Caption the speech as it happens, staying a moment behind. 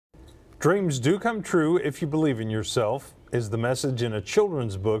Dreams do come true if you believe in yourself, is the message in a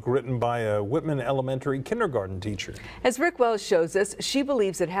children's book written by a Whitman Elementary kindergarten teacher. As Rick Wells shows us, she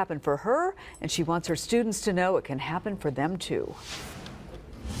believes it happened for her, and she wants her students to know it can happen for them too.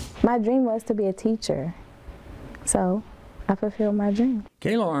 My dream was to be a teacher, so I fulfilled my dream.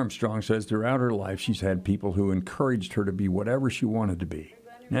 Kayla Armstrong says throughout her life she's had people who encouraged her to be whatever she wanted to be.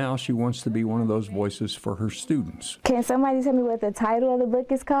 Now she wants to be one of those voices for her students. Can somebody tell me what the title of the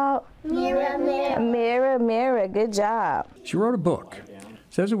book is called? Mirror, mirror. Mirror, mirror. Good job. She wrote a book.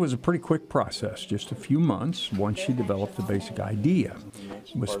 Says it was a pretty quick process, just a few months once she developed the basic idea.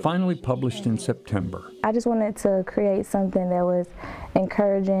 It was finally published in September. I just wanted to create something that was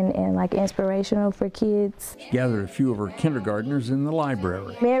encouraging and inspirational for kids. She gathered a few of her kindergartners in the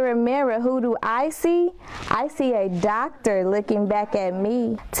library. Mirror, mirror, who do I see? I see a doctor looking back at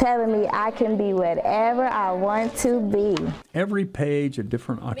me, telling me I can be whatever I want to be. Every page a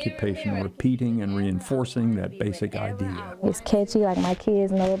different occupation, repeating and reinforcing that basic idea. It's catchy, like my kids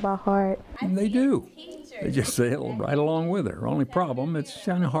know it by heart. And they do. They just say it right along with her. Only problem, it's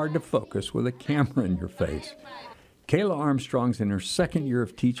kind of hard to focus with a camera in your face. Kayla Armstrong's in her second year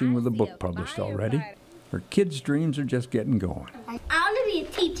of teaching with a book published already. Her kids' dreams are just getting going. I want to be a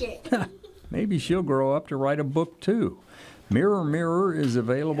teacher. Maybe she'll grow up to write a book too. Mirror, Mirror is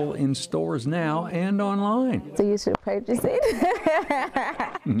available in stores now and online. So you should purchase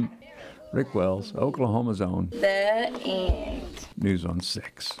it. Rick Wells, Oklahoma's own. The end. News on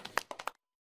 6.